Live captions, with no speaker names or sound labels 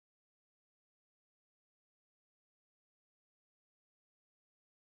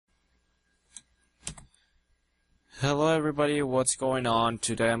Hello everybody, what's going on?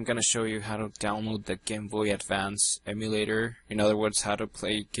 Today I'm gonna show you how to download the Game Boy Advance emulator. In other words, how to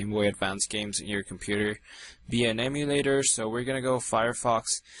play Game Boy Advance games in your computer via an emulator. So we're gonna go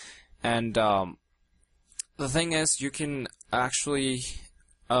Firefox, and the thing is, you can actually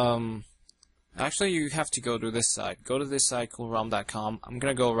you have to go to this site. Go to this site, coolrom.com. I'm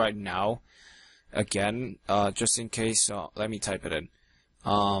gonna go right now again, just in case. Let me type it in.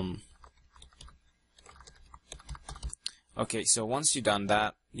 Okay, so once you've done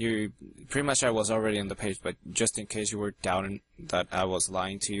that, you pretty much, I was already on the page, but just in case you were doubting that I was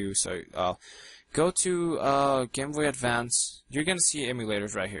lying to you, so go to Game Boy Advance. You're gonna see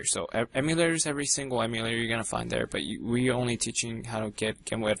emulators right here. So emulators, every single emulator you're gonna find there, but we're only teaching how to get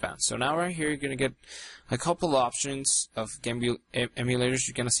Game Boy Advance. So now right here you're gonna get a couple options of Game Boy emulators.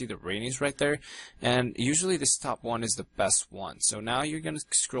 You're gonna see the ratings right there, and usually this top one is the best one. So now you're gonna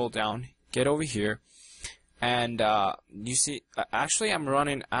scroll down, get over here. And you see, actually I'm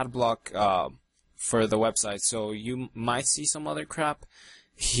running AdBlock for the website, so you might see some other crap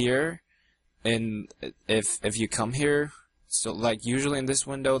here. And if you come here, so like usually in this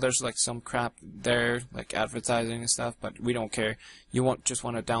window there's like some crap there, like advertising and stuff, but we don't care. You just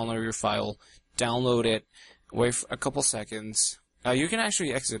want to download your file, download it, wait for a couple seconds. You can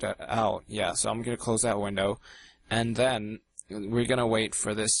actually exit it out, yeah. So I'm gonna close that window, and then we're gonna wait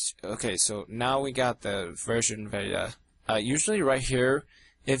for this. Okay, so now we got the version beta. Usually right here,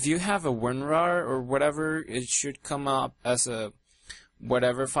 if you have a WinRAR or whatever, it should come up as a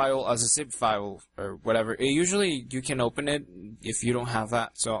whatever file, as a zip file or whatever. Usually you can open it if you don't have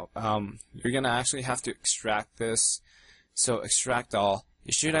that. So you're gonna actually have to extract this. So extract all.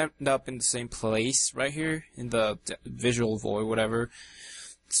 It should end up in the same place right here in the visual void, whatever.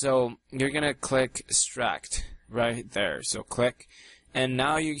 So you're gonna click extract right there. So click, and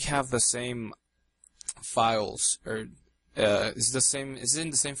now you have the same files, or it's the same. It's in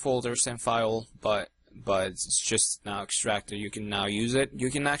the same folder, same file, but it's just now extracted. You can now use it. You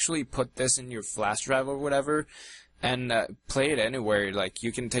can actually put this in your flash drive or whatever, and play it anywhere. Like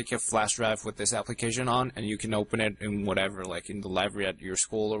you can take your flash drive with this application on, and you can open it in whatever, like in the library at your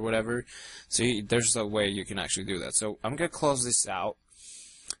school or whatever. So there's a way you can actually do that. So I'm gonna close this out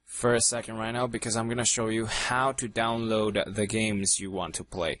for a second right now, because I'm gonna show you how to download the games you want to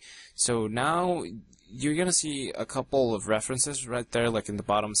play. So now you're gonna see a couple of references right there, like in the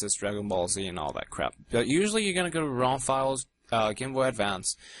bottom says Dragon Ball Z and all that crap. But usually you're gonna go to ROM files, Game Boy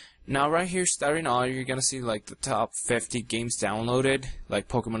Advance. Now right here, starting on, you're gonna see like the top 50 games downloaded, like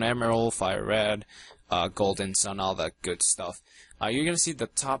Pokemon Emerald, Fire Red, Golden Sun, all that good stuff. You're gonna see the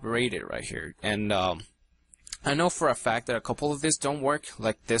top rated right here, and I know for a fact that a couple of these don't work,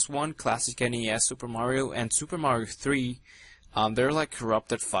 like this one, Classic NES Super Mario and Super Mario 3. They're like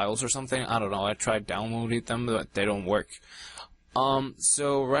corrupted files or something. I don't know. I tried downloading them, but they don't work.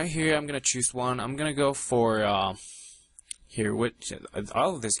 So right here, I'm gonna choose one. I'm gonna go for here. Which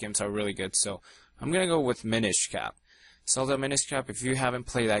all of these games are really good. So I'm gonna go with Minish Cap. So the Minish Cap, if you haven't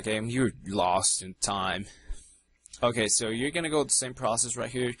played that game, you're lost in time. Okay, so you're gonna go the same process right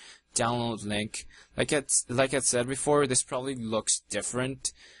here. Download link. Like I said before, this probably looks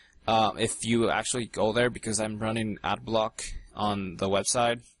different if you actually go there, because I'm running AdBlock on the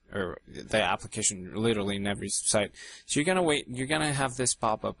website, or the application, literally in every site. So you're gonna wait. You're gonna have this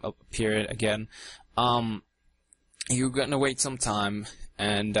pop up appear again. You're gonna wait some time,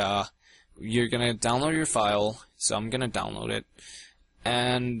 and you're gonna download your file. So I'm gonna download it,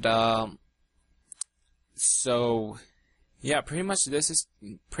 and so. Yeah, pretty much this is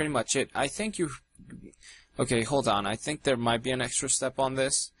pretty much it. I think you... Okay, hold on. I think there might be an extra step on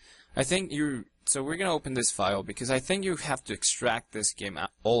this. I think you... So we're going to open this file, because I think you have to extract this game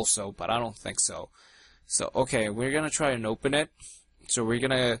also, but I don't think so. So, okay, we're going to try and open it. So we're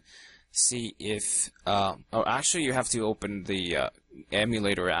going to see if... oh, actually, you have to open the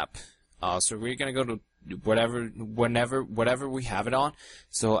emulator app. So we're going to go to whatever we have it on.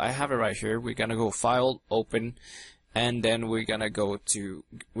 So I have it right here. We're going to go File, Open... And then we're gonna go to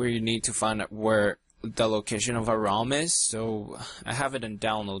where you need to find out where the location of our ROM is. So I have it in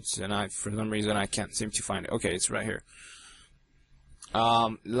downloads, and for some reason I can't seem to find it. Okay, it's right here.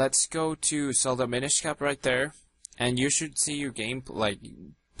 Let's go to Zelda Minish Cap right there, and you should see your game like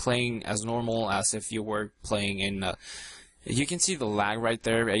playing as normal as if you were playing in. You can see the lag right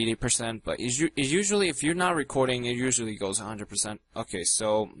there, 80%, but it's usually, if you're not recording, it usually goes 100%. Okay,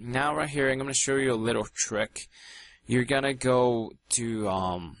 so now right here, I'm gonna show you a little trick. You're gonna go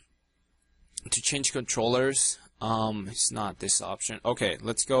to change controllers. It's not this option. Okay,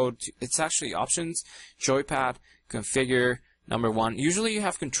 let's go to, it's actually options, joypad, configure, Number one, usually you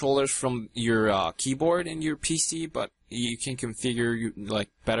have controllers from your keyboard in your PC, but you can configure like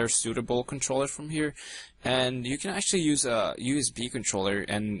better suitable controllers from here, and you can actually use a USB controller.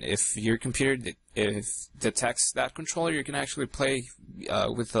 And if your computer detects that controller, you can actually play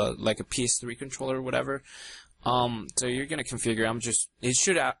with like a PS3 controller or whatever. So you're gonna configure. It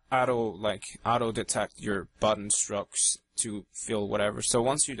should auto detect your button strokes to feel whatever. So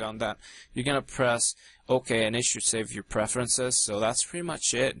once you've done that, you're gonna press OK, and it should save your preferences. So that's pretty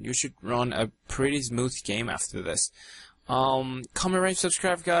much it. You should run a pretty smooth game after this. Comment, rate,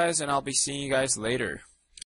 subscribe, guys, and I'll be seeing you guys later.